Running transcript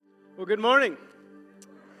Well, good morning.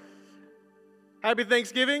 Happy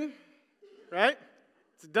Thanksgiving, right?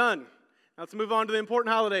 It's done. Now let's move on to the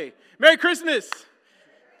important holiday. Merry Christmas!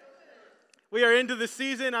 We are into the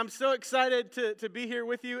season. I'm so excited to be here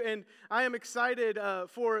with you, and I am excited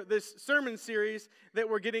for this sermon series that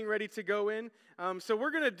we're getting ready to go in. So we're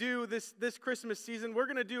going to do this Christmas season. We're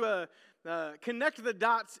going to do a connect the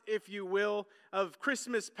dots, if you will, of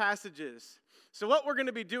Christmas passages. So what we're going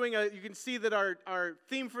to be doing, you can see that our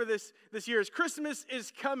theme for this year is Christmas is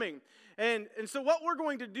coming. And so what we're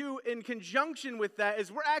going to do in conjunction with that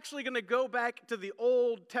is we're actually going to go back to the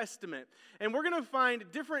Old Testament. And we're going to find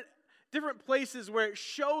different places where it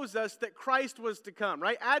shows us that Christ was to come,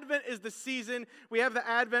 right? Advent is the season. We have the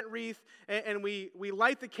Advent wreath, and we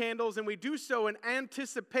light the candles, and we do so in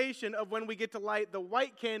anticipation of when we get to light the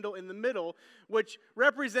white candle in the middle, which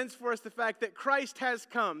represents for us the fact that Christ has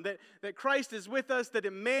come, that Christ is with us, that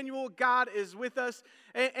Emmanuel, God is with us.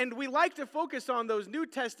 And we like to focus on those New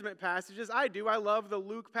Testament passages. I do. I love the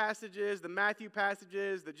Luke passages, the Matthew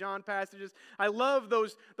passages, the John passages. I love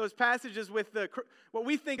those passages with what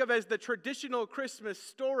we think of as the traditional Christmas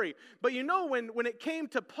story. But you know, when it came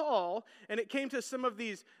to Paul, and it came to some of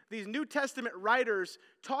these New Testament writers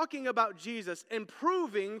talking about Jesus and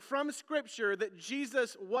proving from Scripture that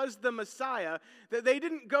Jesus was the Messiah, that they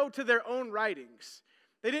didn't go to their own writings.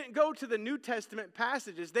 They didn't go to the New Testament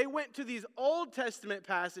passages. They went to these Old Testament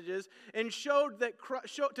passages and to show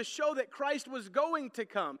that Christ was going to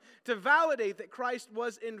come, to validate that Christ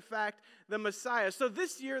was in fact the Messiah. So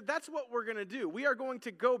this year, that's what we're going to do. We are going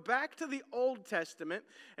to go back to the Old Testament,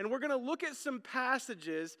 and we're going to look at some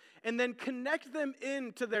passages and then connect them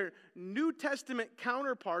into their New Testament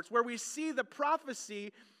counterparts where we see the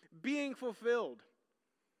prophecy being fulfilled.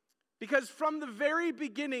 Because from the very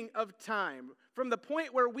beginning of time, from the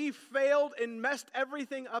point where we failed and messed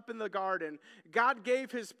everything up in the garden, God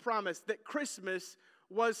gave His promise that Christmas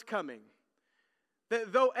was coming.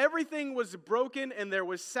 That though everything was broken and there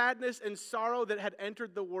was sadness and sorrow that had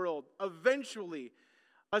entered the world, eventually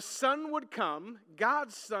a son would come,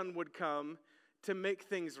 God's son would come to make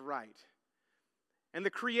things right. And the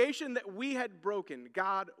creation that we had broken,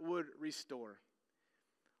 God would restore.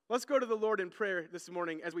 Let's go to the Lord in prayer this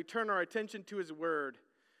morning as we turn our attention to His Word,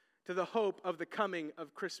 to the hope of the coming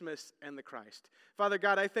of Christmas and the Christ. Father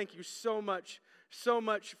God, I thank you so much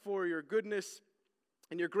for your goodness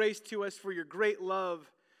and your grace to us, for your great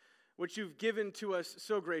love, which you've given to us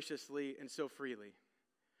so graciously and so freely.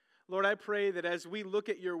 Lord, I pray that as we look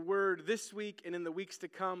at your Word this week and in the weeks to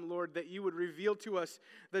come, Lord, that you would reveal to us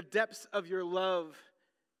the depths of your love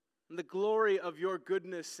and the glory of your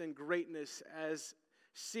goodness and greatness as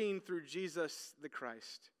seen through Jesus the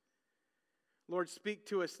Christ. Lord, speak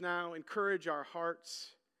to us now, encourage our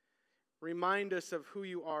hearts, remind us of who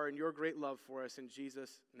you are and your great love for us in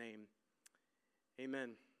Jesus' name.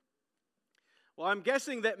 Amen. Well, I'm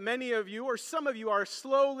guessing that many of you, or some of you, are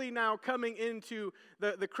slowly now coming into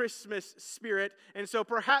the Christmas spirit. And so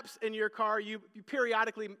perhaps in your car, you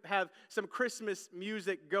periodically have some Christmas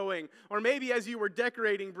music going. Or maybe as you were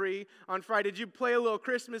decorating, Bree, on Friday, did you play a little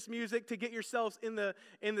Christmas music to get yourselves in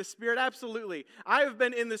the spirit? Absolutely. I have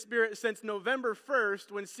been in the spirit since November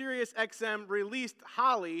 1st when SiriusXM released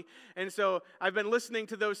Holly. And so I've been listening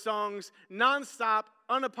to those songs nonstop,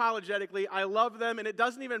 unapologetically. I love them, and it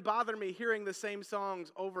doesn't even bother me hearing the same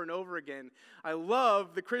songs over and over again. I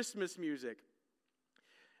love the Christmas music.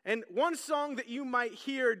 And one song that you might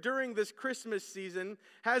hear during this Christmas season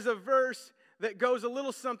has a verse that goes a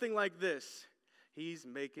little something like this. He's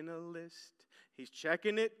making a list, he's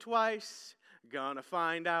checking it twice, gonna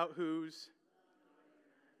find out who's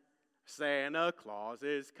Santa Claus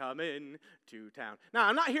is coming to town. Now,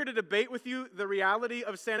 I'm not here to debate with you the reality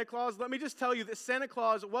of Santa Claus. Let me just tell you that Santa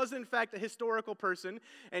Claus was, in fact, a historical person,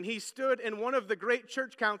 and he stood in one of the great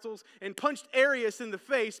church councils and punched Arius in the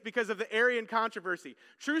face because of the Arian controversy.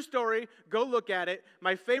 True story. Go look at it.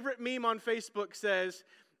 My favorite meme on Facebook says,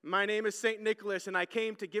 "My name is St. Nicholas, and I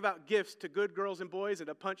came to give out gifts to good girls and boys and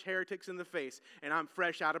to punch heretics in the face, and I'm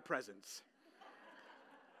fresh out of presents."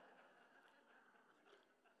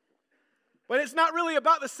 But it's not really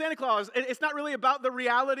about the Santa Claus. It's not really about the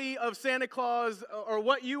reality of Santa Claus or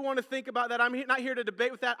what you want to think about that. I'm not here to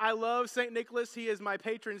debate with that. I love St. Nicholas. He is my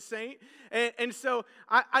patron saint. And so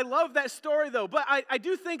I love that story, though. But I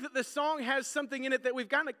do think that the song has something in it that we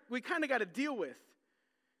kind of got to deal with.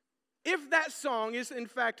 If that song is, in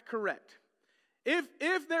fact, correct,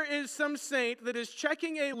 If there is some saint that is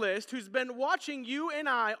checking a list who's been watching you and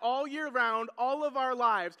I all year round, all of our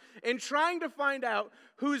lives, and trying to find out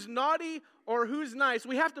who's naughty or who's nice,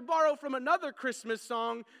 we have to borrow from another Christmas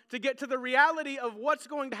song to get to the reality of what's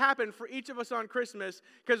going to happen for each of us on Christmas,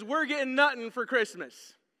 because we're getting nothing for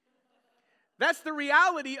Christmas. That's the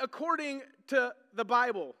reality according to the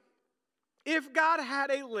Bible. If God had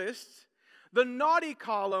a list, the naughty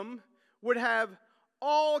column would have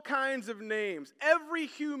all kinds of names. Every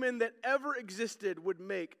human that ever existed would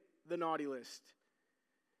make the naughty list.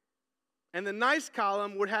 And the nice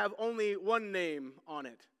column would have only one name on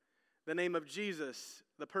it, the name of Jesus,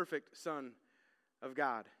 the perfect Son of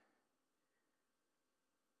God.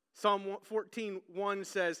 Psalm 14:1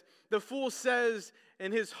 says, "The fool says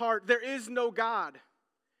in his heart, there is no God.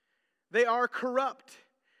 They are corrupt.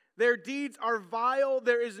 Their deeds are vile.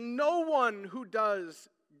 There is no one who does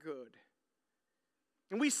good."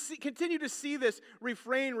 And we continue to see this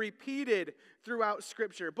refrain repeated throughout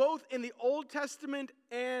Scripture, both in the Old Testament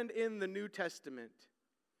and in the New Testament.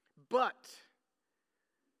 But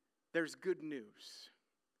there's good news.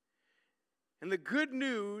 And the good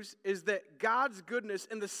news is that God's goodness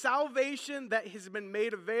and the salvation that has been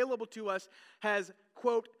made available to us has,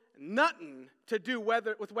 quote, nothing to do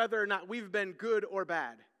with whether or not we've been good or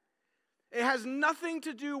bad. It has nothing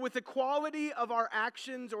to do with the quality of our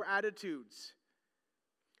actions or attitudes.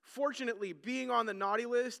 Fortunately, being on the naughty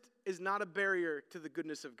list is not a barrier to the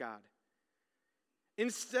goodness of God.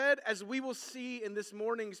 Instead, as we will see in this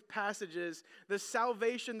morning's passages, the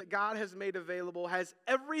salvation that God has made available has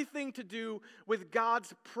everything to do with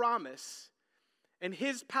God's promise and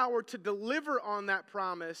His power to deliver on that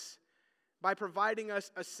promise by providing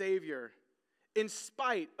us a Savior in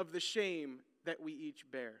spite of the shame that we each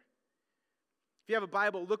bear. If you have a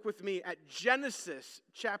Bible, look with me at Genesis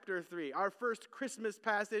chapter 3. Our first Christmas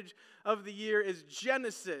passage of the year is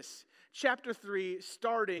Genesis chapter 3,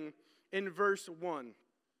 starting in verse 1.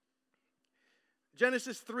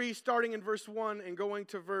 Genesis 3, starting in verse 1 and going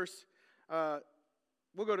to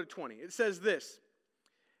we'll go to 20. It says this: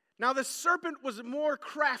 "Now the serpent was more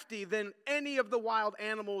crafty than any of the wild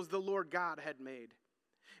animals the Lord God had made.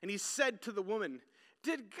 And he said to the woman,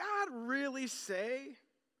 'Did God really say,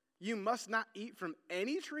 you must not eat from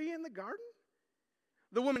any tree in the garden?'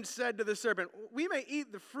 The woman said to the serpent, 'We may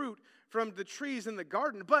eat the fruit from the trees in the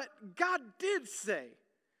garden, but God did say,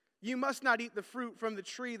 you must not eat the fruit from the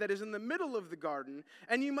tree that is in the middle of the garden,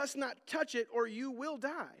 and you must not touch it or you will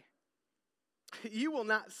die.' 'You will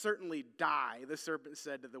not certainly die,' the serpent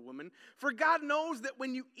said to the woman, 'for God knows that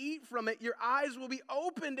when you eat from it, your eyes will be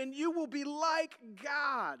opened and you will be like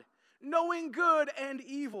God, knowing good and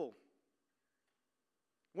evil.'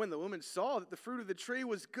 When the woman saw that the fruit of the tree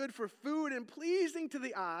was good for food and pleasing to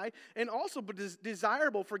the eye, and also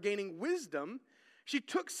desirable for gaining wisdom, she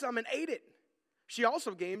took some and ate it. She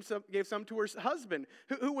also gave some to her husband,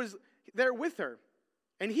 who was there with her,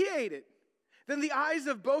 and he ate it. Then the eyes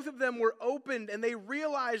of both of them were opened, and they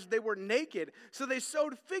realized they were naked. So they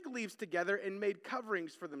sewed fig leaves together and made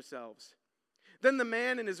coverings for themselves. Then the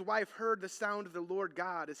man and his wife heard the sound of the Lord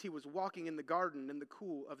God as he was walking in the garden in the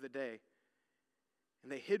cool of the day.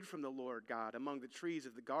 And they hid from the Lord God among the trees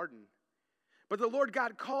of the garden. But the Lord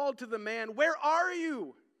God called to the man, 'Where are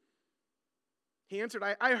you?' He answered,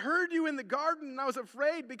 'I heard you in the garden, and I was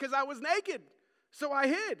afraid because I was naked, so I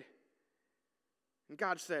hid.' And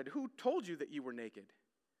God said, 'Who told you that you were naked?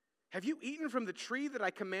 Have you eaten from the tree that I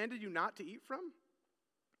commanded you not to eat from?'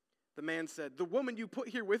 The man said, 'The woman you put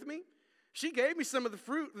here with me, she gave me some of the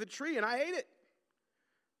fruit of the tree, and I ate it.'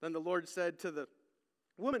 Then the Lord said to the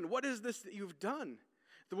woman, 'What is this that you've done?'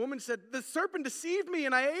 The woman said, 'The serpent deceived me,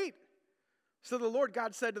 and I ate.' So the Lord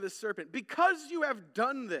God said to the serpent, 'Because you have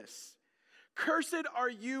done this, cursed are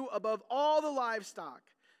you above all the livestock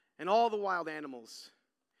and all the wild animals.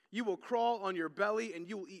 You will crawl on your belly, and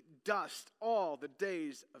you will eat dust all the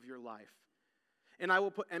days of your life. And I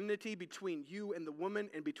will put enmity between you and the woman,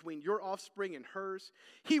 and between your offspring and hers.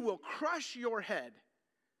 He will crush your head,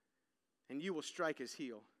 and you will strike his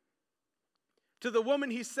heel.' To the woman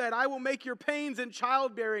he said, 'I will make your pains in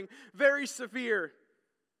childbearing very severe.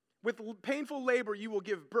 With painful labor you will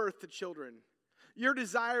give birth to children. Your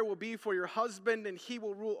desire will be for your husband, and he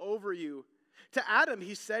will rule over you.' To Adam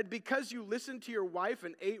he said, 'Because you listened to your wife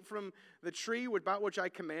and ate from the tree about which I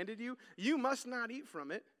commanded you, you must not eat from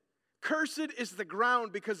it. Cursed is the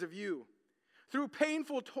ground because of you. Through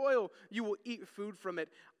painful toil you will eat food from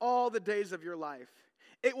it all the days of your life.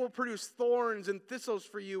 It will produce thorns and thistles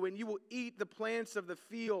for you, and you will eat the plants of the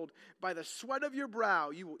field. By the sweat of your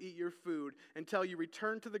brow you will eat your food until you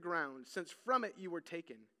return to the ground, since from it you were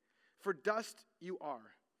taken. For dust you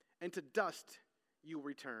are, and to dust you'll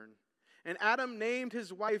return. And Adam named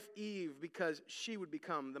his wife Eve because she would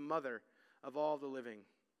become the mother of all the living.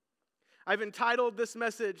 I've entitled this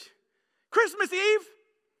message, Christmas Eve,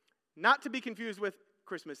 not to be confused with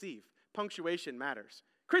Christmas Eve. Punctuation matters.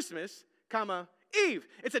 Christmas, comma, Eve.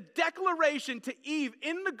 It's a declaration to Eve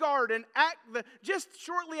in the garden just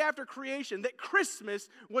shortly after creation that Christmas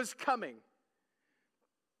was coming.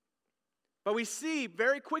 But we see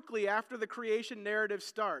very quickly after the creation narrative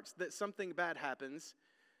starts that something bad happens.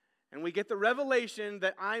 And we get the revelation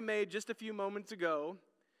that I made just a few moments ago,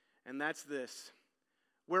 and that's this.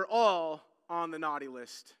 We're all on the naughty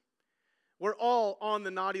list. We're all on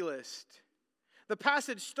the naughty list. The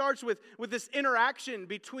passage starts with this interaction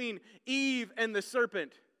between Eve and the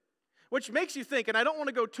serpent, which makes you think, and I don't want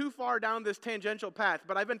to go too far down this tangential path,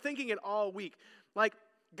 but I've been thinking it all week. Like,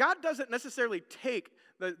 God doesn't necessarily take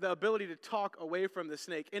the ability to talk away from the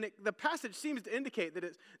snake. And the passage seems to indicate that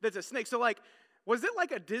it's a snake. So, like, was it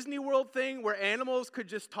like a Disney World thing where animals could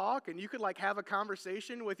just talk and you could like have a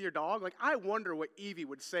conversation with your dog? Like, I wonder what Evie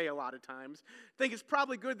would say a lot of times. I think it's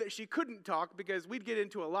probably good that she couldn't talk because we'd get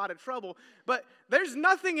into a lot of trouble. But there's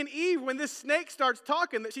nothing in Eve when this snake starts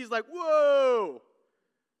talking that she's like, whoa,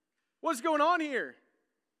 what's going on here?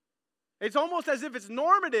 It's almost as if it's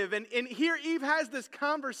normative. And here Eve has this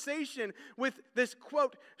conversation with this,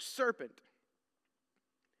 quote, serpent.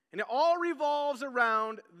 And it all revolves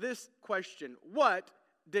around this question: what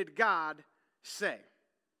did God say?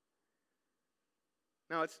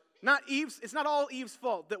 Now, it's not all Eve's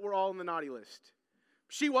fault that we're all on the naughty list.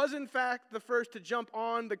 She was, in fact, the first to jump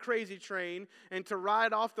on the crazy train and to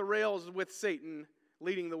ride off the rails with Satan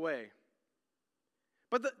leading the way.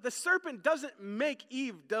 But the serpent doesn't make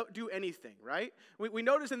Eve do anything, right? We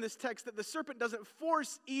notice in this text that the serpent doesn't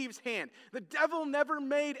force Eve's hand. The devil never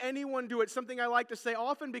made anyone do it, something I like to say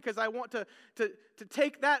often because I want to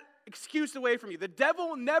take that excuse away from you. The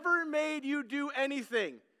devil never made you do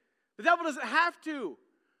anything. The devil doesn't have to.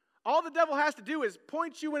 All the devil has to do is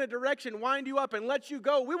point you in a direction, wind you up, and let you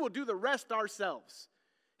go. We will do the rest ourselves.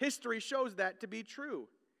 History shows that to be true.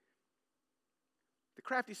 The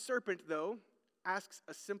crafty serpent, though, asks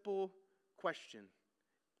a simple question.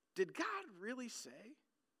 Did God really say?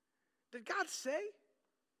 Did God say?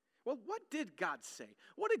 Well, what did God say?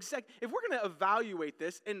 If we're going to evaluate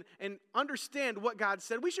this and understand what God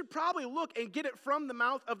said, we should probably look and get it from the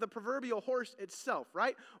mouth of the proverbial horse itself,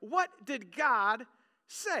 right? What did God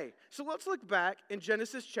say? So let's look back in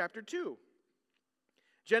Genesis chapter 2.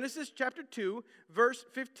 Genesis chapter 2, verse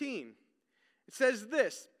 15. It says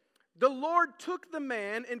this: the Lord took the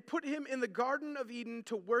man and put him in the Garden of Eden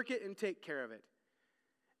to work it and take care of it.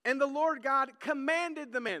 And the Lord God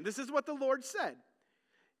commanded the man. This is what the Lord said.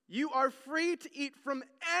 You are free to eat from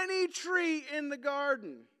any tree in the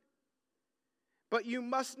garden, but you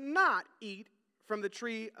must not eat from the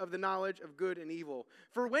tree of the knowledge of good and evil.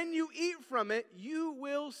 For when you eat from it, you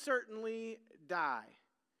will certainly die.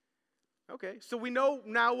 Okay, so we know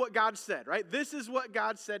now what God said, right? This is what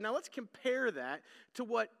God said. Now let's compare that to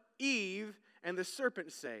what Eve and the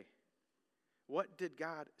serpent say. What did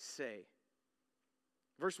God say?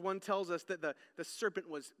 Verse 1 tells us that the serpent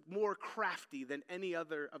was more crafty than any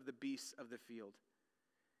other of the beasts of the field.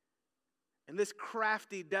 And this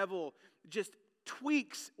crafty devil just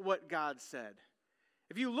tweaks what God said.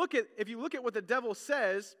 If you look at what the devil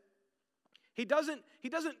says, he doesn't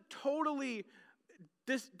totally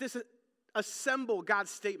disassemble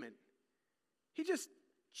God's statement. He just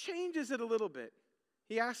changes it a little bit.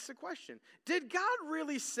 He asks a question. Did God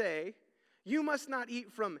really say, you must not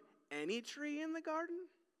eat from any tree in the garden?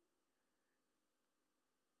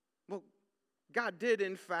 Well, God did,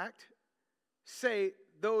 in fact, say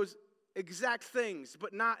those exact things,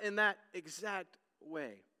 but not in that exact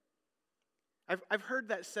way. I've heard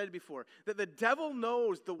that said before, that the devil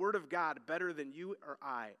knows the Word of God better than you or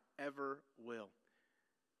I ever will.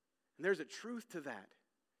 And there's a truth to that.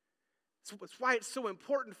 That's why it's so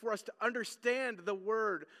important for us to understand the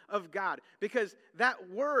Word of God. Because that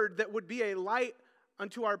Word that would be a light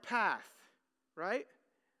unto our path, right?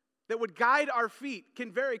 That would guide our feet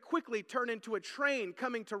can very quickly turn into a train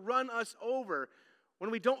coming to run us over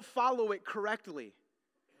when we don't follow it correctly.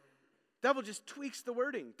 The devil just tweaks the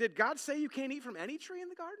wording. Did God say you can't eat from any tree in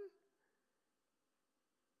the garden?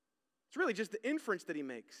 It's really just the inference that he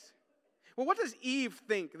makes. Well, what does Eve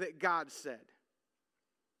think that God said?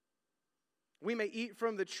 We may eat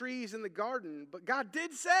from the trees in the garden, but God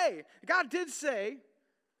did say,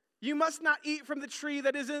 you must not eat from the tree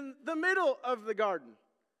that is in the middle of the garden.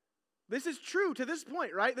 This is true to this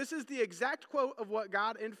point, right? This is the exact quote of what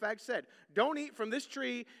God in fact said. Don't eat from this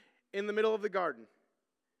tree in the middle of the garden.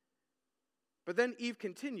 But then Eve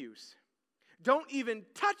continues. Don't even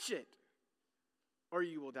touch it, or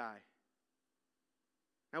you will die.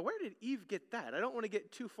 Now, where did Eve get that? I don't want to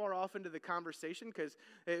get too far off into the conversation, because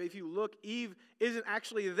if you look, Eve isn't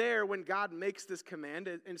actually there when God makes this command.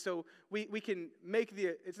 And so we can make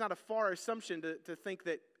it's not a far assumption to think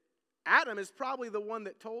that Adam is probably the one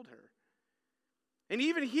that told her. And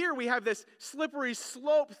even here we have this slippery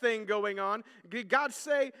slope thing going on. Did God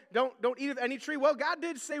say, don't eat of any tree? Well, God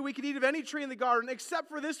did say we could eat of any tree in the garden except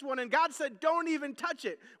for this one. And God said, don't even touch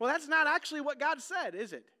it. Well, that's not actually what God said,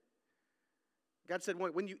 is it? God said,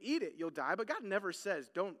 when you eat it, you'll die. But God never says,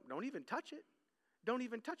 don't even touch it. Don't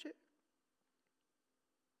even touch it.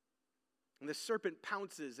 And the serpent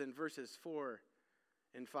pounces in verses 4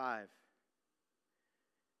 and 5.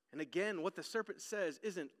 And again, what the serpent says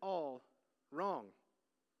isn't all wrong.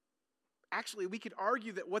 Actually, we could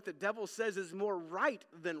argue that what the devil says is more right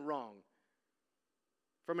than wrong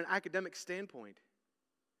from an academic standpoint.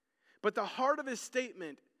 But the heart of his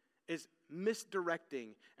statement is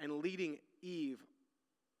misdirecting and leading Eve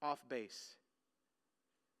off base.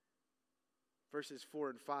 Verses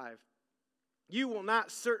 4 and 5. You will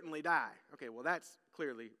not certainly die. Okay, well, that's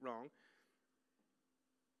clearly wrong.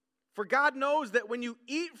 For God knows that when you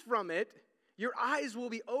eat from it, your eyes will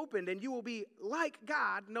be opened and you will be like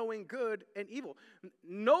God, knowing good and evil.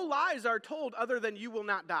 No lies are told other than you will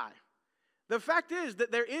not die. The fact is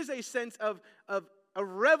that there is a sense of a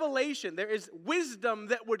revelation. There is wisdom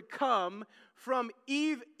that would come from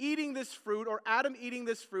Eve eating this fruit or Adam eating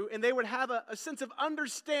this fruit, and they would have a sense of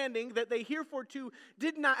understanding that they heretofore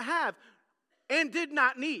did not have and did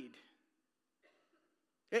not need.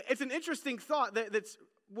 It's an interesting thought that's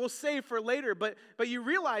we'll save for later, but you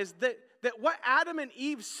realize that what Adam and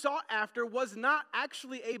Eve sought after was not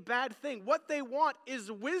actually a bad thing. What they want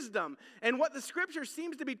is wisdom. And what the scripture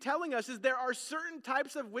seems to be telling us is there are certain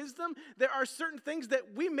types of wisdom, there are certain things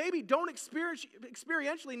that we maybe don't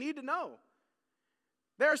experientially need to know.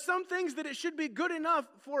 There are some things that it should be good enough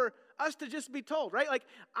for us to just be told, right? Like,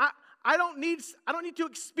 I don't need to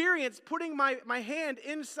experience putting my hand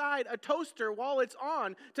inside a toaster while it's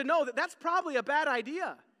on to know that that's probably a bad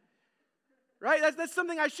idea. Right? That's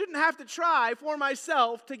something I shouldn't have to try for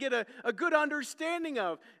myself to get a good understanding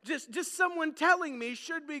of. Just someone telling me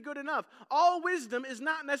should be good enough. All wisdom is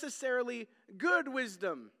not necessarily good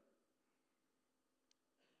wisdom.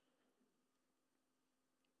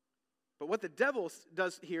 But what the devil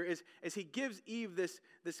does here is he gives Eve this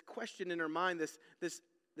question in her mind, this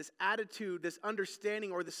attitude, this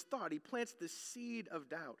understanding, or this thought. He plants this seed of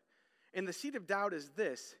doubt. And the seed of doubt is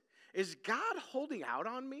this: is God holding out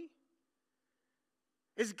on me?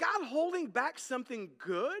 Is God holding back something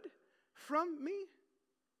good from me?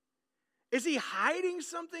 Is he hiding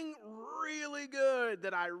something really good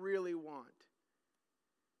that I really want?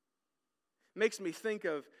 Makes me think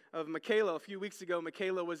of Michaela. A few weeks ago,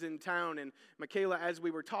 Michaela was in town, and Michaela, as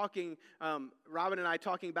we were talking, Robin and I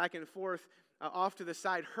talking back and forth off to the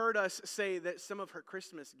side, heard us say that some of her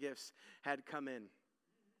Christmas gifts had come in.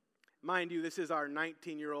 Mind you, this is our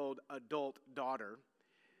 19-year-old adult daughter.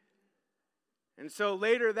 And so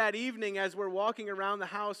later that evening, as we're walking around the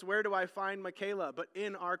house, where do I find Michaela? But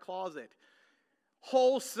in our closet,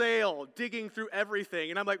 wholesale, digging through everything.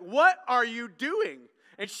 And I'm like, what are you doing?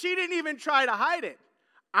 And she didn't even try to hide it.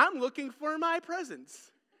 I'm looking for my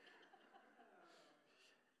presents.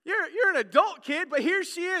 You're an adult kid, but here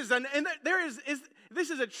she is. And this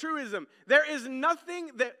is a truism. There is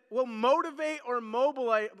nothing that will motivate or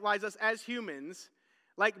mobilize us as humans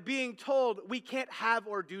like being told we can't have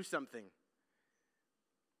or do something.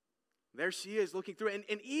 There she is looking through it.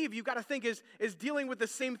 And Eve, you've got to think, is dealing with the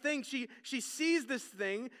same thing. She sees this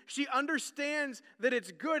thing. She understands that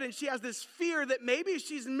it's good. And she has this fear that maybe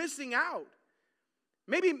she's missing out.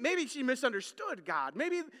 Maybe she misunderstood God.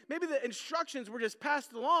 Maybe the instructions were just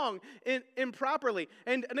passed along improperly.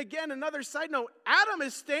 And again, another side note, Adam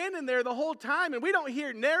is standing there the whole time. And we don't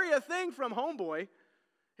hear nary a thing from homeboy.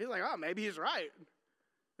 He's like, oh, maybe he's right.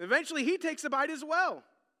 Eventually, he takes a bite as well.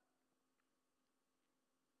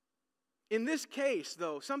 In this case,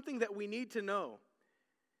 though, something that we need to know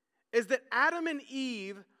is that Adam and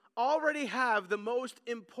Eve already have the most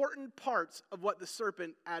important parts of what the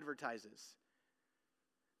serpent advertises.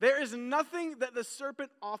 There is nothing that the serpent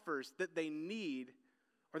offers that they need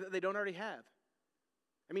or that they don't already have.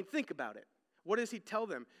 I mean, think about it. What does he tell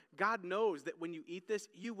them? God knows that when you eat this,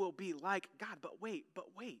 you will be like God. But wait.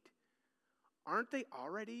 Aren't they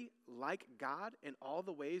already like God in all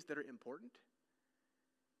the ways that are important?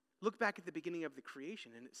 Look back at the beginning of the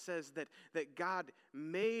creation, and it says that God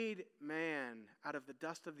made man out of the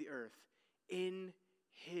dust of the earth in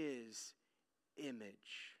his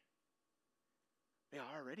image. They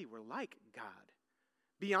already were like God.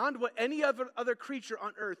 Beyond what any other creature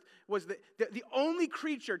on earth was, the only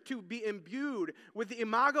creature to be imbued with the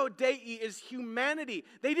imago Dei is humanity.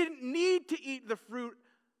 They didn't need to eat the fruit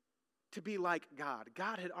to be like God.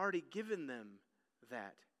 God had already given them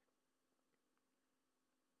that.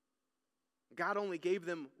 God only gave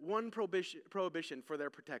them one prohibition for their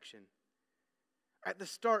protection. At the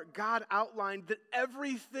start, God outlined that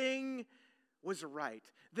everything was right,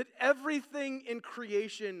 that everything in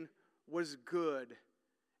creation was good,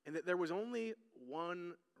 and that there was only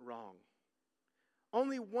one wrong.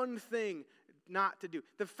 Only one thing not to do.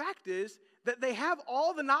 The fact is that they have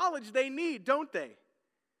all the knowledge they need, don't they?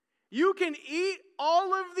 You can eat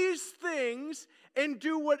all of these things and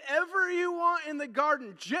do whatever you want in the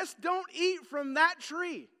garden. Just don't eat from that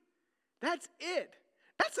tree. That's it.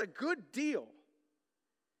 That's a good deal.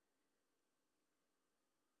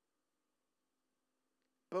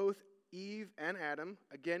 Both Eve and Adam,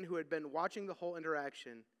 again, who had been watching the whole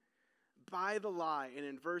interaction, buy the lie, and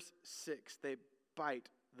in verse 6, they bite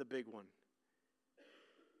the big one.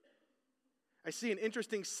 I see an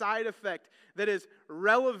interesting side effect that is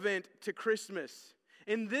relevant to Christmas.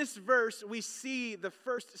 In this verse, we see the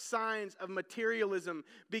first signs of materialism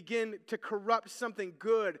begin to corrupt something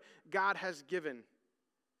good God has given.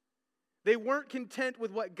 They weren't content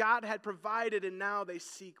with what God had provided, and now they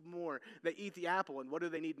seek more. They eat the apple, and what do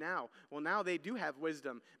they need now? Well, now they do have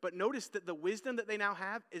wisdom. But notice that the wisdom that they now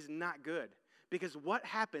have is not good. Because what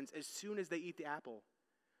happens as soon as they eat the apple?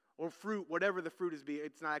 Or fruit, whatever the fruit is,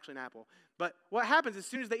 it's not actually an apple. But what happens as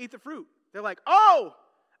soon as they eat the fruit? They're like, oh,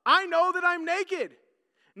 I know that I'm naked.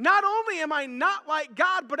 Not only am I not like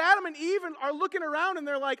God, but Adam and Eve are looking around and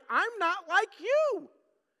they're like, I'm not like you.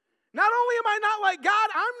 Not only am I not like God,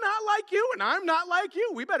 I'm not like you, and I'm not like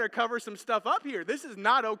you. We better cover some stuff up here. This is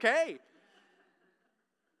not okay.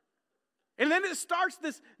 And then it starts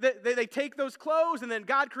this, they take those clothes, and then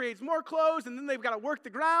God creates more clothes, and then they've got to work the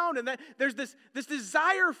ground, and then there's this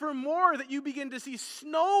desire for more that you begin to see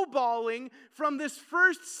snowballing from this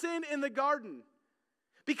first sin in the garden.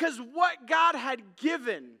 Because what God had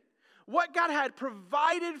given, what God had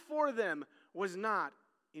provided for them was not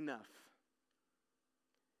enough.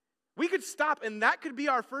 We could stop, and that could be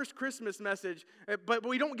our first Christmas message, but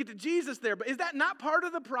we don't get to Jesus there. But is that not part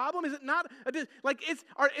of the problem? Is it not,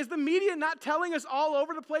 is the media not telling us all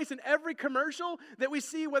over the place in every commercial that we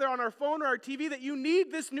see, whether on our phone or our TV, that you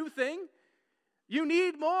need this new thing? You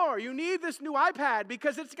need more. You need this new iPad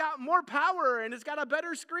because it's got more power and it's got a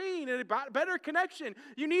better screen and a better connection.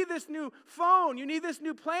 You need this new phone. You need this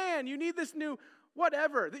new plan. You need this new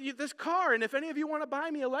whatever, this car. And if any of you want to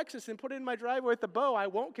buy me a Lexus and put it in my driveway with a bow, I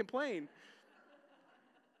won't complain.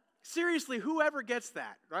 Seriously, whoever gets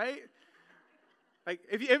that, right? Like,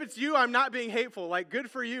 if it's you, I'm not being hateful. Like,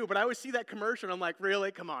 good for you. But I always see that commercial and I'm like,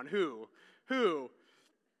 really? Come on, who?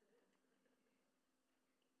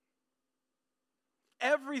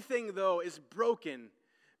 Everything, though, is broken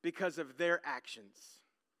because of their actions.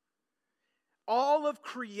 All of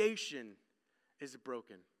creation is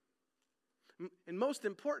broken. And most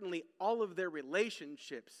importantly, all of their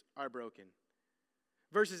relationships are broken.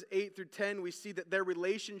 Verses 8 through 10, we see that their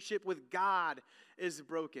relationship with God is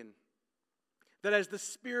broken. That as the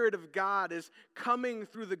Spirit of God is coming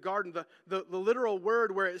through the garden, the literal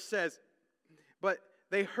word where it says, but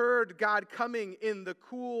they heard God coming in the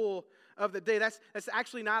cool of the day. That's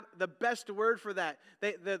actually not the best word for that.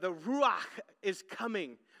 The ruach is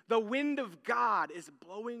coming. The wind of God is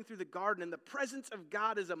blowing through the garden, and the presence of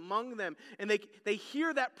God is among them. And they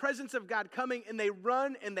hear that presence of God coming, and they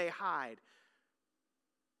run and they hide.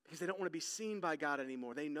 Because they don't want to be seen by God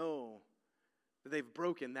anymore. They know that they've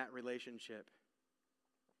broken that relationship.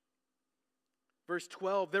 Verse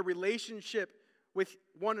 12, their relationship with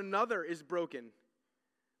one another is broken.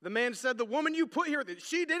 The man said, the woman you put here,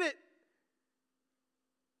 she did it.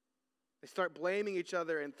 They start blaming each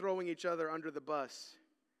other and throwing each other under the bus.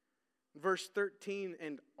 Verse 13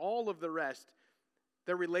 and all of the rest,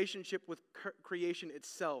 their relationship with creation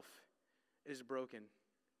itself is broken.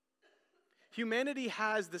 Humanity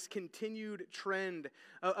has this continued trend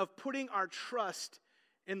of putting our trust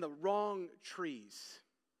in the wrong trees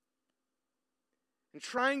and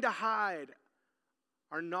trying to hide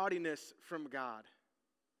our naughtiness from God.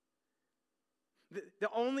 The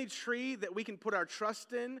only tree that we can put our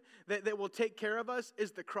trust in that will take care of us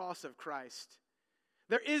is the cross of Christ.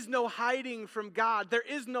 There is no hiding from God. There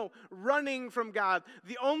is no running from God.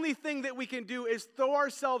 The only thing that we can do is throw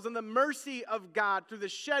ourselves in the mercy of God through the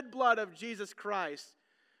shed blood of Jesus Christ,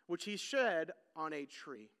 which he shed on a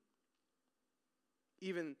tree.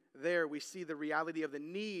 Even there we see the reality of the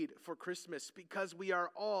need for Christmas because we are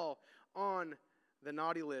all on the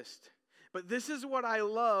naughty list. But this is what I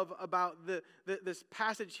love about this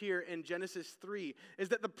passage here in Genesis 3, is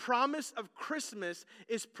that the promise of Christmas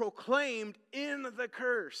is proclaimed in the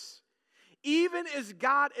curse. Even as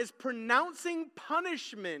God is pronouncing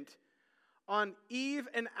punishment on Eve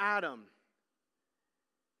and Adam,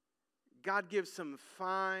 God gives some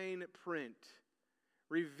fine print,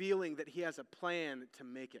 revealing that he has a plan to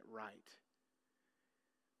make it right.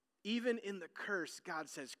 Even in the curse, God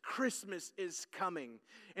says, Christmas is coming,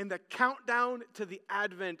 and the countdown to the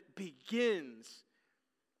Advent begins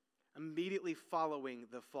immediately following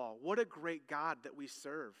the fall. What a great God that we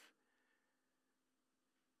serve.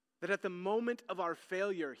 That at the moment of our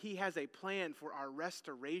failure, he has a plan for our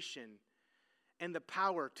restoration and the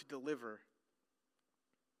power to deliver.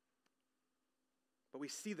 But we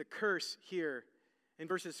see the curse here in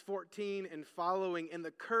verses 14 and following, and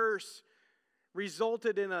the curse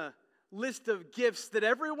resulted in a list of gifts that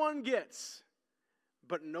everyone gets,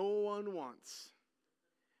 but no one wants.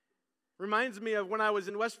 Reminds me of when I was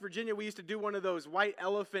in West Virginia, we used to do one of those white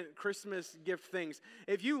elephant Christmas gift things.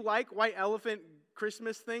 If you like white elephant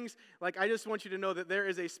Christmas things, I just want you to know that there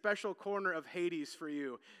is a special corner of Hades for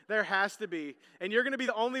you. There has to be. And you're going to be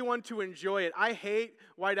the only one to enjoy it. I hate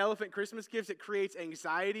white elephant Christmas gifts. It creates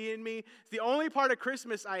anxiety in me. It's the only part of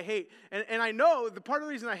Christmas I hate. And I know the part of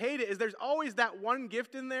the reason I hate it is there's always that one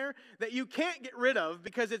gift in there that you can't get rid of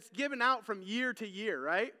because it's given out from year to year,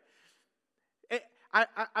 right?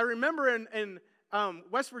 I remember in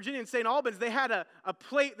West Virginia and St. Albans, they had a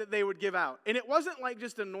plate that they would give out. And it wasn't like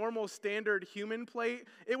just a normal standard human plate.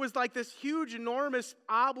 It was like this huge, enormous,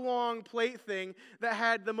 oblong plate thing that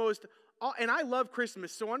had the most, and I love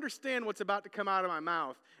Christmas, so understand what's about to come out of my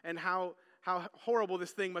mouth and how horrible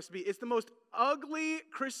this thing must be. It's the most ugly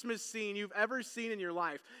Christmas scene you've ever seen in your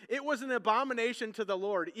life. It was an abomination to the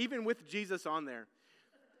Lord, even with Jesus on there.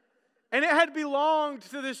 And it had belonged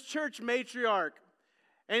to this church matriarch.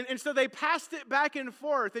 And so they passed it back and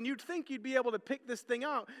forth, and you'd think you'd be able to pick this thing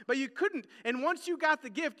out, but you couldn't. And once you got the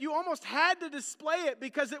gift, you almost had to display it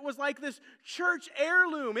because it was like this church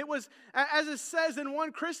heirloom. It was, as it says in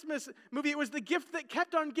one Christmas movie, it was the gift that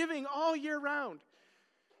kept on giving all year round.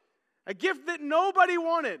 A gift that nobody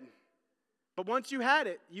wanted. But once you had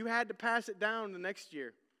it, you had to pass it down the next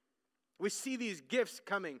year. We see these gifts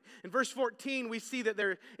coming. In verse 14, we see that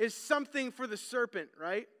there is something for the serpent,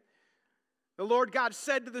 right? The Lord God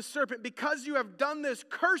said to the serpent, because you have done this,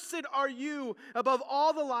 cursed are you above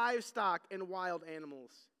all the livestock and wild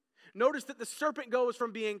animals. Notice that the serpent goes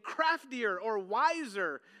from being craftier or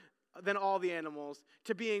wiser than all the animals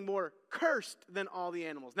to being more cursed than all the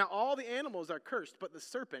animals. Now, all the animals are cursed, but the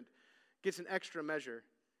serpent gets an extra measure.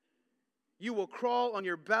 You will crawl on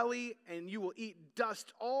your belly and you will eat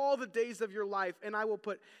dust all the days of your life, and I will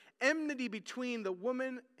put enmity between the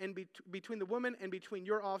woman and between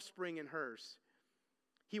your offspring and hers.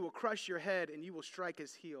 He will crush your head and you will strike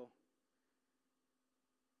his heel.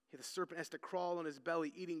 The serpent has to crawl on his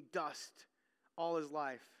belly, eating dust all his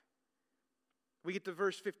life. We get to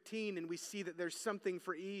verse 15 and we see that there's something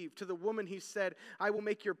for Eve. To the woman he said, I will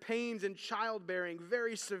make your pains in childbearing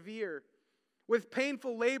very severe. With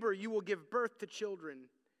painful labor you will give birth to children.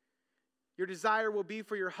 Your desire will be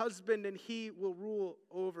for your husband, and he will rule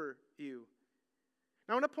over you.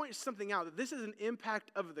 Now, I want to point something out, that this is an impact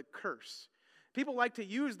of the curse. People like to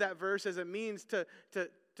use that verse as a means to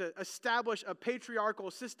establish a patriarchal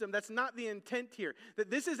system. That's not the intent here. That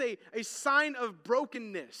this is a sign of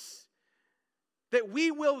brokenness. That we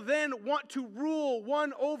will then want to rule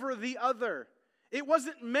one over the other. It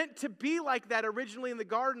wasn't meant to be like that originally in the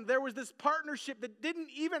garden. There was this partnership that didn't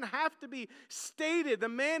even have to be stated. The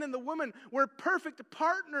man and the woman were perfect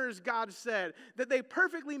partners, God said, that they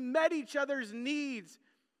perfectly met each other's needs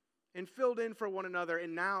and filled in for one another.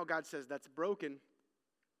 And now God says that's broken.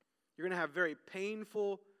 You're going to have very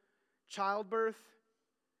painful childbirth,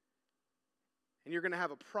 and you're going to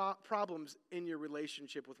have problems in your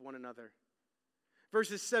relationship with one another.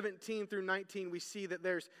 Verses 17 through 19, we see that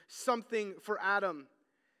there's something for Adam.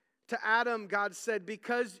 To Adam, God said,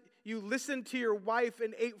 because you listened to your wife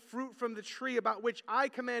and ate fruit from the tree about which I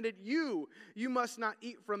commanded you, you must not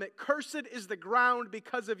eat from it. Cursed is the ground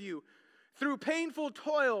because of you. Through painful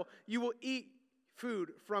toil, you will eat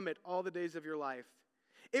food from it all the days of your life.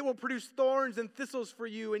 It will produce thorns and thistles for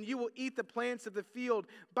you, and you will eat the plants of the field.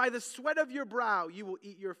 By the sweat of your brow, you will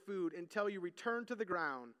eat your food until you return to the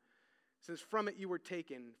ground. Since from it you were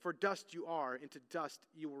taken, for dust you are, and to dust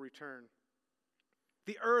you will return.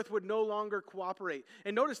 The earth would no longer cooperate.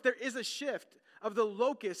 And notice there is a shift of the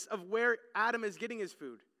locus of where Adam is getting his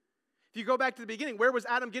food. If you go back to the beginning, where was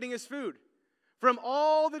Adam getting his food? From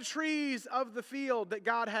all the trees of the field that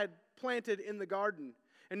God had planted in the garden.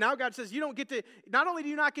 And now God says, not only do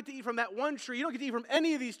you not get to eat from that one tree, you don't get to eat from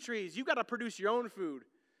any of these trees. You've got to produce your own food.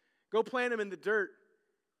 Go plant them in the dirt.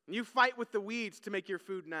 And you fight with the weeds to make your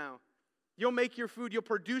food now. You'll make your food, you'll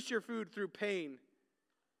produce your food through pain.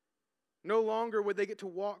 No longer would they get to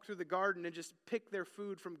walk through the garden and just pick their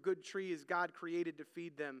food from good trees God created to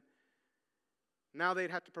feed them. Now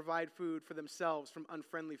they'd have to provide food for themselves from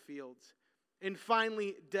unfriendly fields. And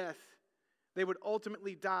finally, death. They would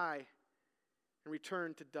ultimately die and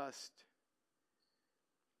return to dust.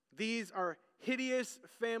 These are hideous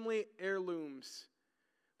family heirlooms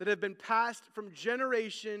that have been passed from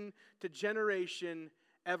generation to generation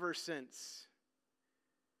ever since.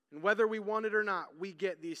 And whether we want it or not, we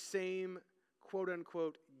get these same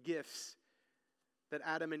quote-unquote gifts that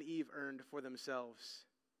Adam and Eve earned for themselves.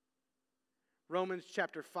 Romans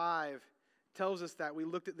chapter 5 tells us that. We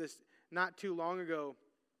looked at this not too long ago.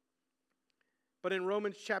 But in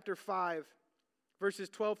Romans chapter 5, verses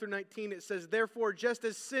 12 through 19, it says, "Therefore, just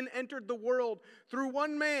as sin entered the world through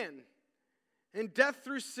one man, and death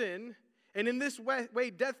through sin, and in this way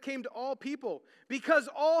death came to all people, because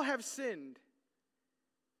all have sinned."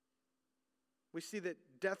 We see that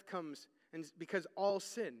death comes and because all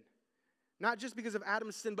sin. Not just because of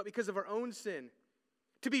Adam's sin, but because of our own sin.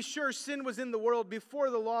 To be sure, sin was in the world before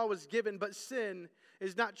the law was given, but sin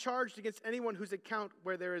is not charged against anyone whose account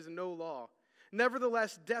where there is no law.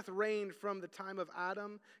 Nevertheless, death reigned from the time of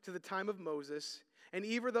Adam to the time of Moses, and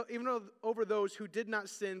even over those who did not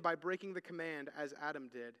sin by breaking the command as Adam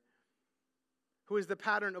did, who is the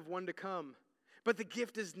pattern of one to come. But the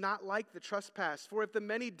gift is not like the trespass. For if the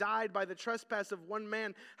many died by the trespass of one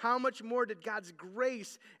man, how much more did God's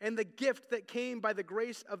grace and the gift that came by the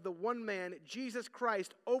grace of the one man, Jesus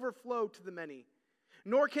Christ, overflow to the many?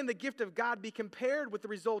 Nor can the gift of God be compared with the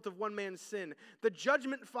result of one man's sin. The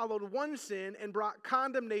judgment followed one sin and brought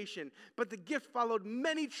condemnation, but the gift followed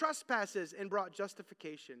many trespasses and brought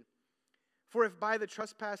justification. For if by the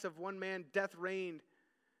trespass of one man death reigned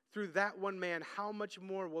through that one man, how much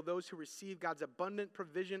more will those who receive God's abundant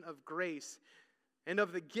provision of grace and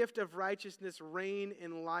of the gift of righteousness reign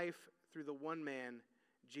in life through the one man,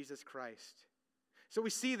 Jesus Christ? So we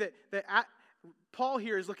see that Paul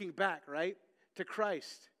here is looking back, right, to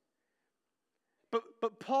Christ.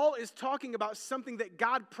 But Paul is talking about something that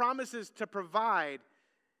God promises to provide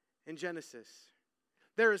in Genesis.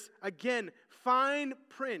 There is, again, fine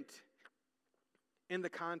print in the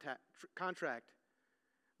contract.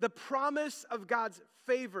 The promise of God's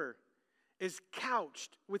favor is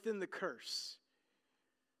couched within the curse.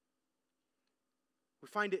 We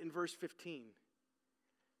find it in verse 15.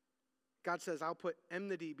 God says, "I'll put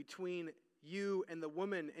enmity between you and the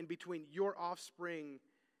woman, and between your offspring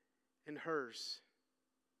and hers."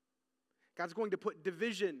 God's going to put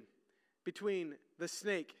division between the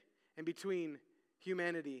snake and between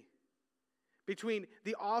humanity, between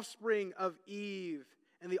the offspring of Eve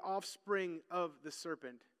and the offspring of the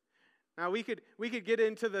serpent. Now, we could get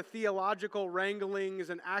into the theological wranglings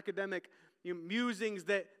and academic musings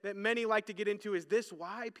that many like to get into. Is this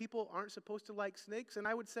why people aren't supposed to like snakes? And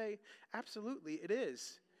I would say, absolutely, it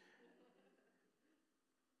is.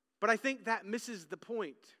 But I think that misses the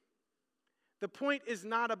point. The point is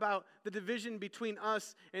not about the division between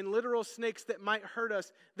us and literal snakes that might hurt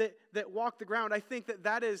us, that walk the ground. I think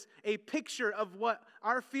that is a picture of what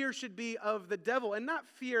our fear should be of the devil. And not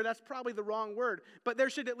fear, that's probably the wrong word. But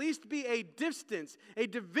there should at least be a distance, a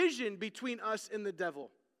division between us and the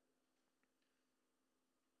devil.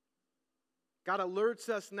 God alerts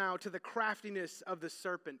us now to the craftiness of the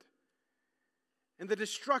serpent and the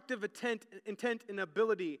destructive intent and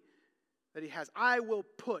ability that he has. I will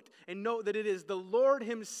put, and know that it is the Lord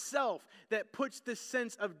himself that puts this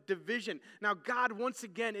sense of division. Now, God, once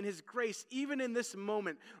again, in his grace, even in this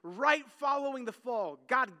moment, right following the fall,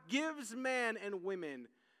 God gives man and women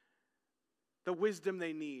the wisdom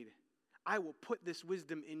they need. I will put this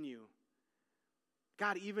wisdom in you.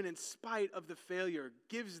 God, even in spite of the failure,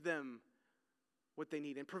 gives them what they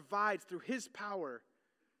need and provides through his power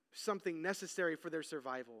something necessary for their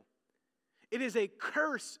survival. It is a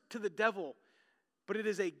curse to the devil, but it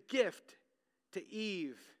is a gift to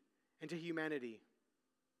Eve and to humanity.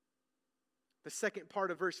 The second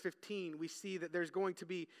part of verse 15, we see that there's going to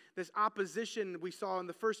be this opposition we saw in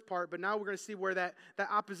the first part, but now we're going to see where that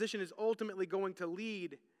opposition is ultimately going to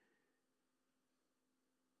lead. It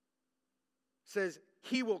says,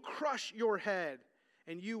 "He will crush your head,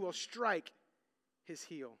 and you will strike his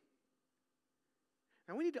heel."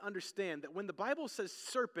 Now we need to understand that when the Bible says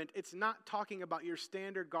serpent, it's not talking about your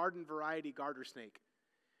standard garden variety garter snake.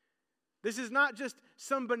 This is not just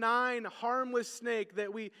some benign, harmless snake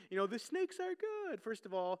that the snakes are good. First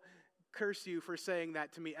of all, curse you for saying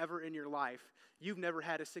that to me ever in your life. You've never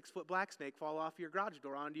had a 6-foot black snake fall off your garage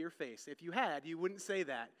door onto your face. If you had, you wouldn't say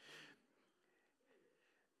that.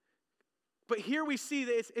 But here we see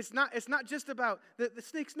that it's not just about, the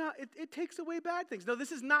snake's not, it takes away bad things. No,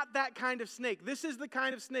 this is not that kind of snake. This is the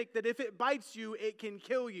kind of snake that if it bites you, it can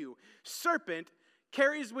kill you. Serpent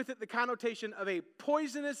carries with it the connotation of a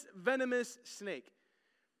poisonous, venomous snake.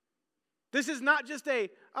 This is not just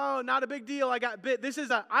not a big deal, I got bit. This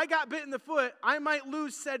is I got bit in the foot, I might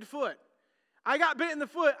lose said foot. I got bit in the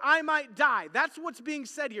foot, I might die. That's what's being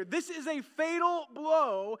said here. This is a fatal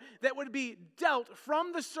blow that would be dealt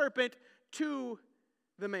from the serpent to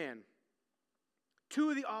the man,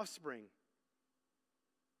 to the offspring.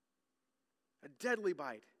 A deadly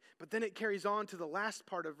bite. But then it carries on to the last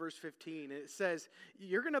part of verse 15. And it says,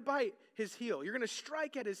 you're going to bite his heel. You're going to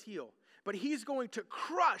strike at his heel. But he's going to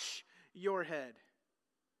crush your head.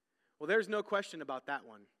 Well, there's no question about that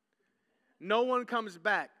one. No one comes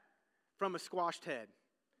back from a squashed head.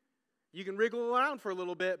 You can wriggle around for a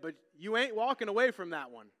little bit, but you ain't walking away from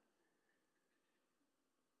that one.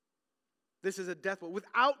 This is a death blow.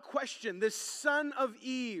 Without question, this son of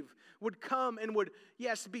Eve would come and would,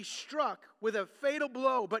 yes, be struck with a fatal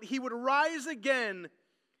blow, but he would rise again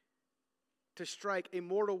to strike a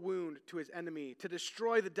mortal wound to his enemy, to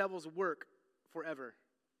destroy the devil's work forever.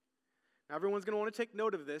 Now, everyone's going to want to take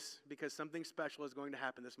note of this because something special is going to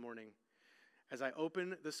happen this morning. As I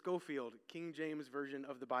open the Schofield King James Version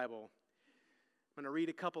of the Bible, I'm going to read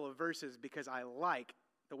a couple of verses because I like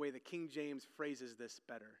the way the King James phrases this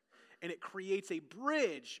better. And it creates a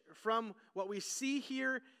bridge from what we see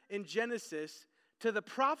here in Genesis to the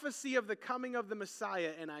prophecy of the coming of the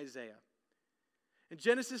Messiah in Isaiah. In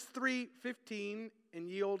Genesis 3:15, in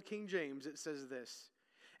ye old King James, it says this,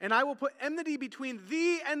 and I will put enmity between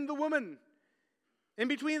thee and the woman, and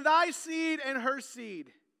between thy seed and her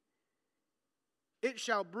seed. It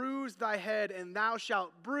shall bruise thy head, and thou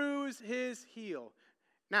shalt bruise his heel.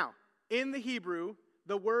 Now, in the Hebrew,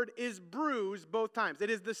 the word is bruise both times. It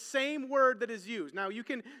is the same word that is used. Now, you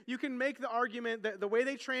can make the argument that the way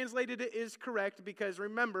they translated it is correct because,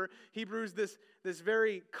 remember, Hebrew's this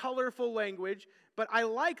very colorful language. But I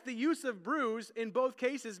like the use of bruise in both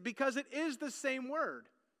cases because it is the same word.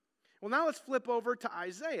 Well, now let's flip over to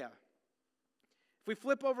Isaiah. If we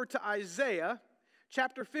flip over to Isaiah,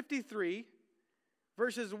 chapter 53,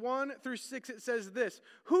 verses 1 through 6, it says this,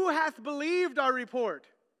 who hath believed our report?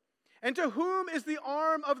 And to whom is the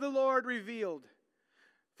arm of the Lord revealed?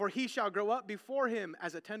 For he shall grow up before him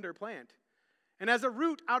as a tender plant, and as a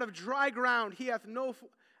root out of dry ground. He hath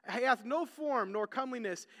no form nor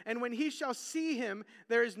comeliness, and when he shall see him,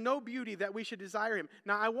 there is no beauty that we should desire him.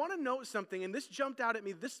 Now, I want to note something, and this jumped out at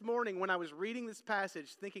me this morning when I was reading this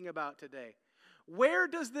passage, thinking about today. Where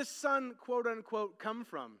does this son, quote unquote, come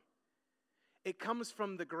from? It comes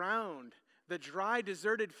from the ground. The dry,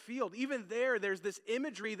 deserted field. Even there's this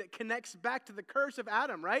imagery that connects back to the curse of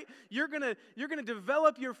Adam, right? You're gonna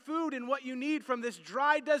develop your food and what you need from this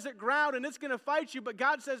dry desert ground, and it's gonna fight you. But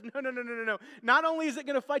God says, no. Not only is it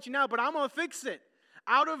gonna fight you now, but I'm gonna fix it.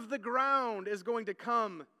 Out of the ground is going to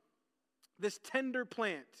come this tender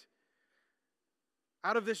plant.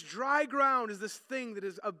 Out of this dry ground is this thing that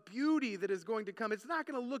is a beauty that is going to come. It's not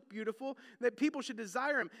going to look beautiful, that people should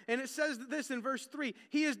desire him. And it says this in verse 3,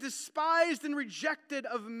 he is despised and rejected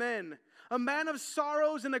of men, a man of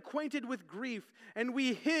sorrows and acquainted with grief, and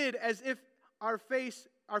we hid as if our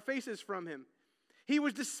faces from him. He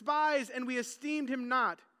was despised and we esteemed him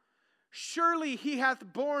not. Surely he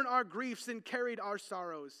hath borne our griefs and carried our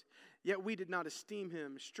sorrows, yet we did not esteem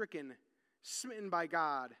him stricken, smitten by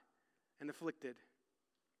God, and afflicted.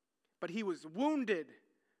 But he was wounded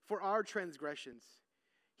for our transgressions.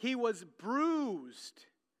 He was bruised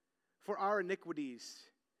for our iniquities.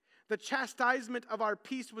 The chastisement of our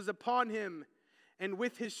peace was upon him, and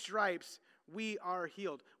with his stripes we are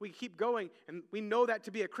healed. We keep going, and we know that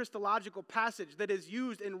to be a Christological passage that is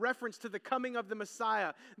used in reference to the coming of the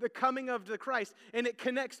Messiah, the coming of the Christ, and it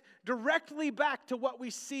connects directly back to what we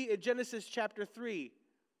see in Genesis chapter 3.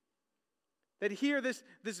 That here, this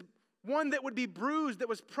one that would be bruised, that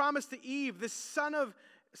was promised to Eve, this son of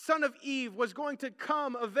Eve was going to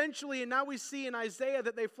come eventually, and now we see in Isaiah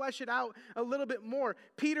that they flesh it out a little bit more.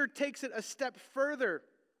 Peter takes it a step further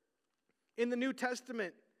in the New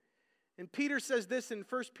Testament. And Peter says this in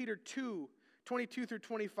 1 Peter 2, 22 through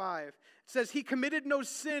 25. It says, he committed no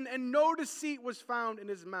sin, and no deceit was found in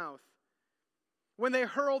his mouth. When they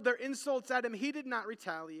hurled their insults at him, he did not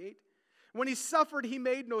retaliate. When he suffered, he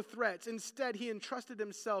made no threats. Instead, he entrusted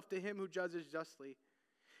himself to him who judges justly.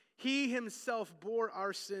 He himself bore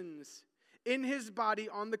our sins in his body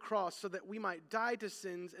on the cross so that we might die to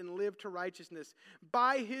sins and live to righteousness.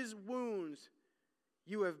 By his wounds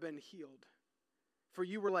you have been healed. For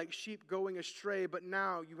you were like sheep going astray, but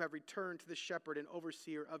now you have returned to the shepherd and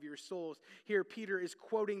overseer of your souls. Here, Peter is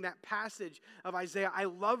quoting that passage of Isaiah. I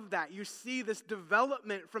love that. You see this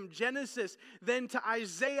development from Genesis, then to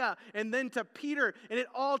Isaiah, and then to Peter, and it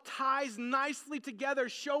all ties nicely together,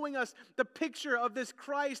 showing us the picture of this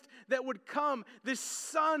Christ that would come, this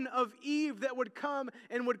son of Eve that would come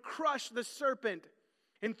and would crush the serpent,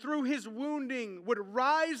 and through his wounding would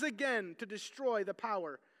rise again to destroy the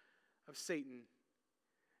power of Satan.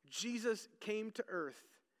 Jesus came to earth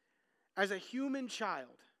as a human child,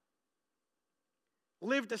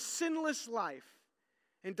 lived a sinless life,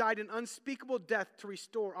 and died an unspeakable death to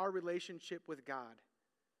restore our relationship with God.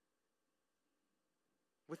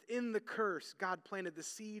 Within the curse, God planted the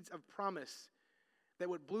seeds of promise that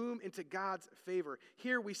would bloom into God's favor.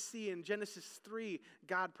 Here we see in Genesis 3,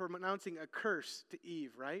 God pronouncing a curse to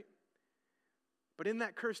Eve, right? But in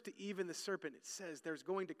that curse to Eve and the serpent, it says there's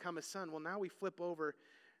going to come a son. Well, now we flip over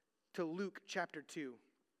to Luke chapter 2.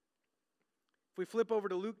 If we flip over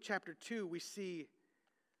to Luke chapter 2, we see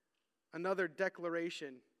another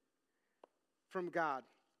declaration from God.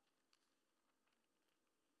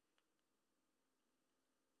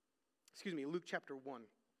 Luke chapter 1.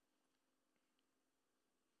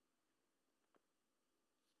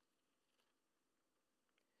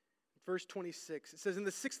 Verse 26, it says, in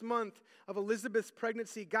the 6th month of Elizabeth's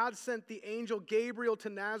pregnancy, God sent the angel Gabriel to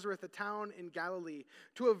Nazareth, a town in Galilee,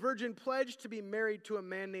 to a virgin pledged to be married to a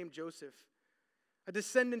man named Joseph, a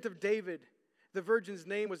descendant of David. The virgin's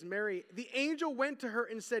name was Mary. The angel went to her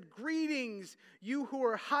and said, greetings, you who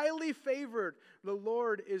are highly favored, the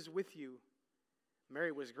Lord is with you.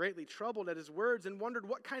 Mary was greatly troubled at his words and wondered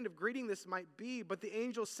what kind of greeting this might be. But the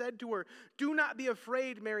angel said to her, do not be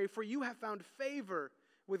afraid, Mary, for you have found favor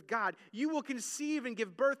with God. You will conceive and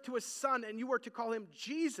give birth to a son, and you are to call him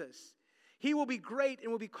Jesus. He will be great and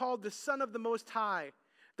will be called the Son of the Most High.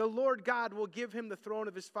 The Lord God will give him the throne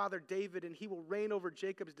of his father David, and he will reign over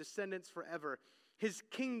Jacob's descendants forever. His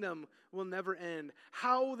kingdom will never end.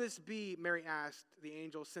 How will this be, Mary asked the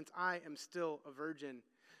angel, since I am still a virgin?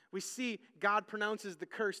 We see God pronounces the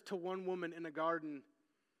curse to one woman in a garden.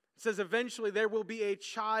 It says eventually there will be a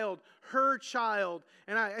child, her child.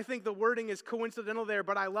 And I think the wording is coincidental there,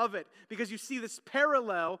 but I love it because you see this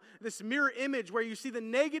parallel, this mirror image where you see the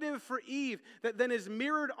negative for Eve that then is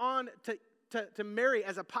mirrored on to Mary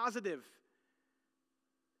as a positive.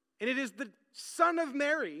 And it is the son of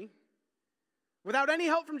Mary without any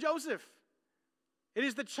help from Joseph. It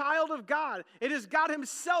is the child of God. It is God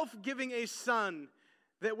himself giving a son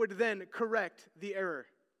that would then correct the error.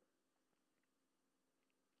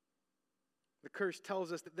 The curse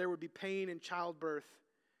tells us that there would be pain in childbirth,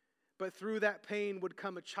 but through that pain would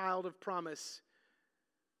come a child of promise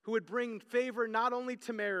who would bring favor not only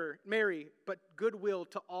to Mary, but goodwill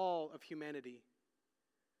to all of humanity.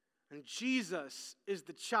 And Jesus is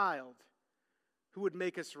the child who would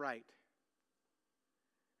make us right.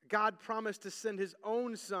 God promised to send his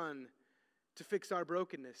own son to fix our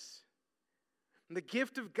brokenness. And the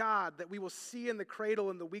gift of God that we will see in the cradle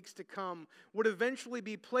in the weeks to come would eventually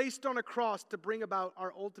be placed on a cross to bring about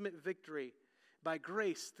our ultimate victory by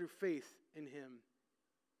grace through faith in him.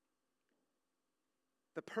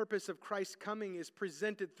 The purpose of Christ's coming is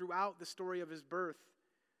presented throughout the story of his birth,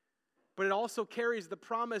 but it also carries the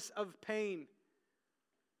promise of pain.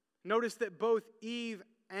 Notice that both Eve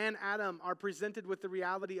and Adam are presented with the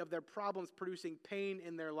reality of their problems producing pain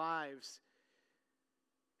in their lives.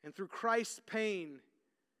 And through Christ's pain,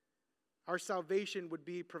 our salvation would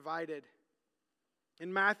be provided.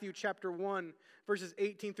 In Matthew chapter 1, verses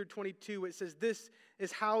 18 through 22, it says, this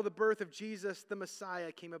is how the birth of Jesus, the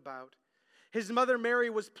Messiah, came about. His mother Mary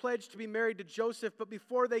was pledged to be married to Joseph, but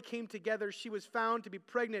before they came together, she was found to be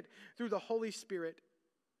pregnant through the Holy Spirit.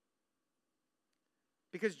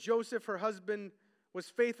 Because Joseph, her husband, was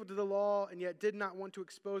faithful to the law and yet did not want to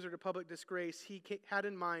expose her to public disgrace, he had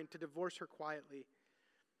in mind to divorce her quietly.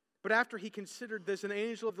 But after he considered this, an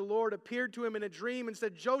angel of the Lord appeared to him in a dream and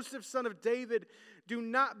said, Joseph, son of David, do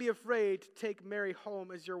not be afraid to take Mary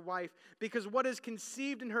home as your wife, because what is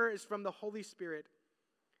conceived in her is from the Holy Spirit.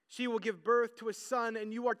 She will give birth to a son,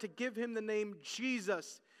 and you are to give him the name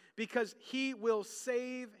Jesus, because he will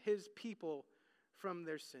save his people from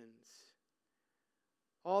their sins.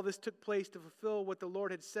 All this took place to fulfill what the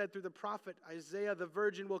Lord had said through the prophet Isaiah. The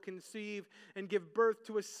virgin will conceive and give birth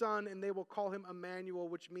to a son, and they will call him Emmanuel,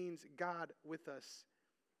 which means God with us.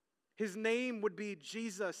 His name would be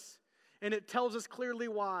Jesus, and it tells us clearly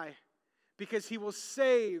why. Because he will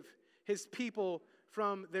save his people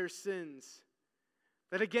from their sins.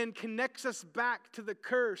 That again connects us back to the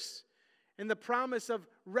curse and the promise of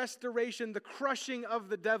restoration, the crushing of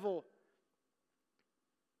the devil.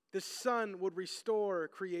 The Son would restore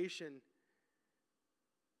creation.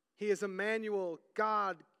 He is Emmanuel,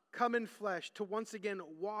 God come in flesh to once again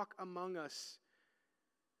walk among us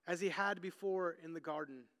as he had before in the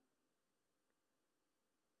garden.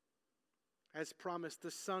 As promised,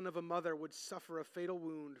 the son of a mother would suffer a fatal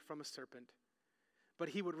wound from a serpent, but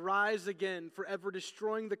he would rise again, forever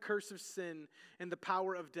destroying the curse of sin and the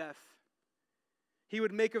power of death. He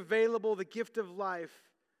would make available the gift of life,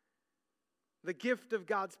 the gift of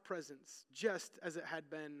God's presence, just as it had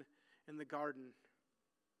been in the garden.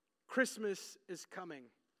 Christmas is coming.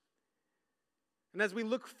 And as we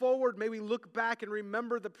look forward, may we look back and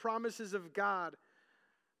remember the promises of God,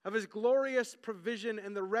 of his glorious provision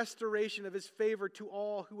and the restoration of his favor to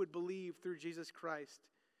all who would believe through Jesus Christ.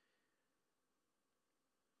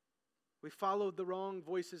 We followed the wrong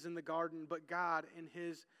voices in the garden, but God, in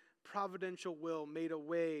his providential will, made a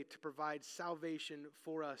way to provide salvation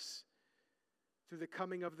for us through the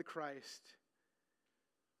coming of the Christ.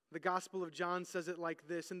 The Gospel of John says it like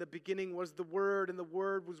this: in the beginning was the Word, and the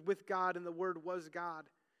Word was with God, and the Word was God.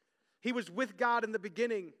 He was with God in the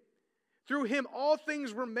beginning. Through him all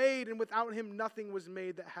things were made, and without him nothing was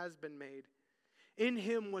made that has been made. In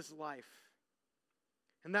him was life,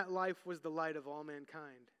 and that life was the light of all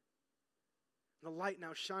mankind. The light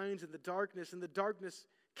now shines in the darkness, and the darkness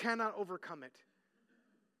cannot overcome it.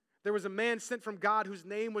 There was a man sent from God whose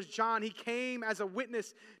name was John. He came as a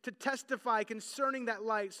witness to testify concerning that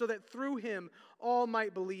light, so that through him all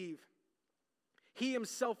might believe. He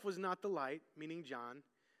himself was not the light, meaning John.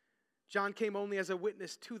 John came only as a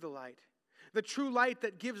witness to the light. The true light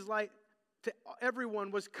that gives light to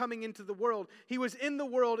everyone was coming into the world. He was in the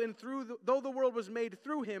world, and though the world was made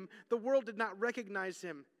through him, the world did not recognize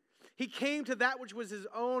him. He came to that which was his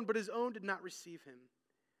own, but his own did not receive him.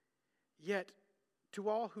 Yet, to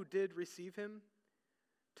all who did receive him,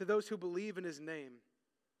 to those who believe in his name,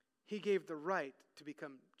 he gave the right to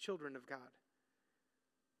become children of God.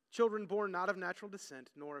 Children born not of natural descent,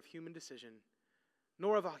 nor of human decision,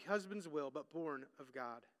 nor of a husband's will, but born of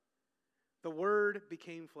God. The Word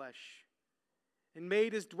became flesh and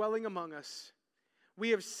made his dwelling among us. We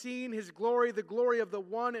have seen his glory, the glory of the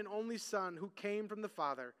one and only Son who came from the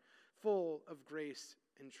Father, full of grace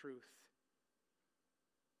and truth.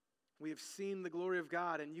 We have seen the glory of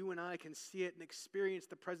God, and you and I can see it and experience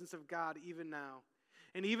the presence of God even now.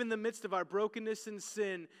 And even in the midst of our brokenness and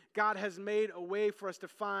sin, God has made a way for us to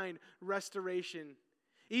find restoration.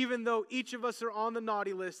 Even though each of us are on the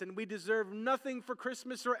naughty list and we deserve nothing for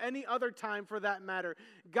Christmas or any other time for that matter,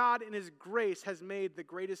 God in his grace has made the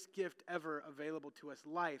greatest gift ever available to us,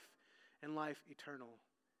 life and life eternal.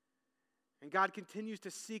 And God continues to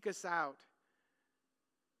seek us out,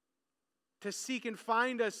 to seek and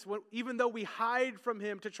find us, even though we hide from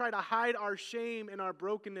him, to try to hide our shame and our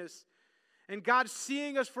brokenness. And God,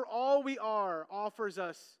 seeing us for all we are, offers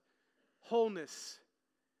us wholeness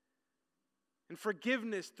and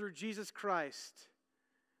forgiveness through Jesus Christ,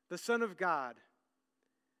 the Son of God,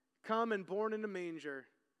 come and born in a manger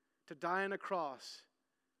to die on a cross,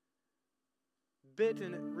 bit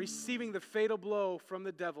and receiving the fatal blow from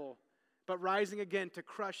the devil, but rising again to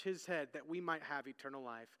crush his head that we might have eternal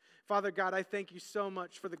life. Father God, I thank you so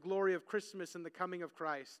much for the glory of Christmas and the coming of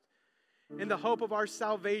Christ and the hope of our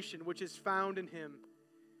salvation, which is found in him.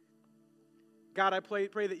 God, I pray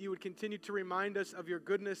that you would continue to remind us of your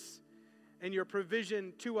goodness and your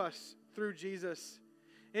provision to us through Jesus.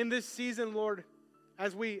 In this season, Lord,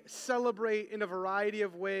 as we celebrate in a variety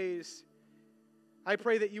of ways, I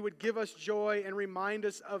pray that you would give us joy and remind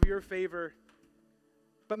us of your favor.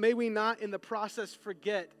 But may we not in the process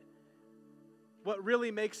forget what really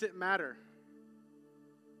makes it matter.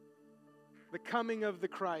 The coming of the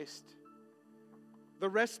Christ, the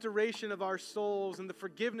restoration of our souls, and the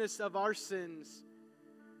forgiveness of our sins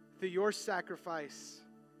through your sacrifice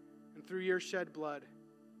and through your shed blood.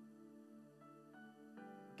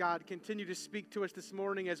 God, continue to speak to us this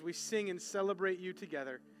morning as we sing and celebrate you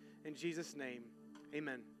together. In Jesus' name,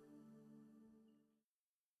 amen.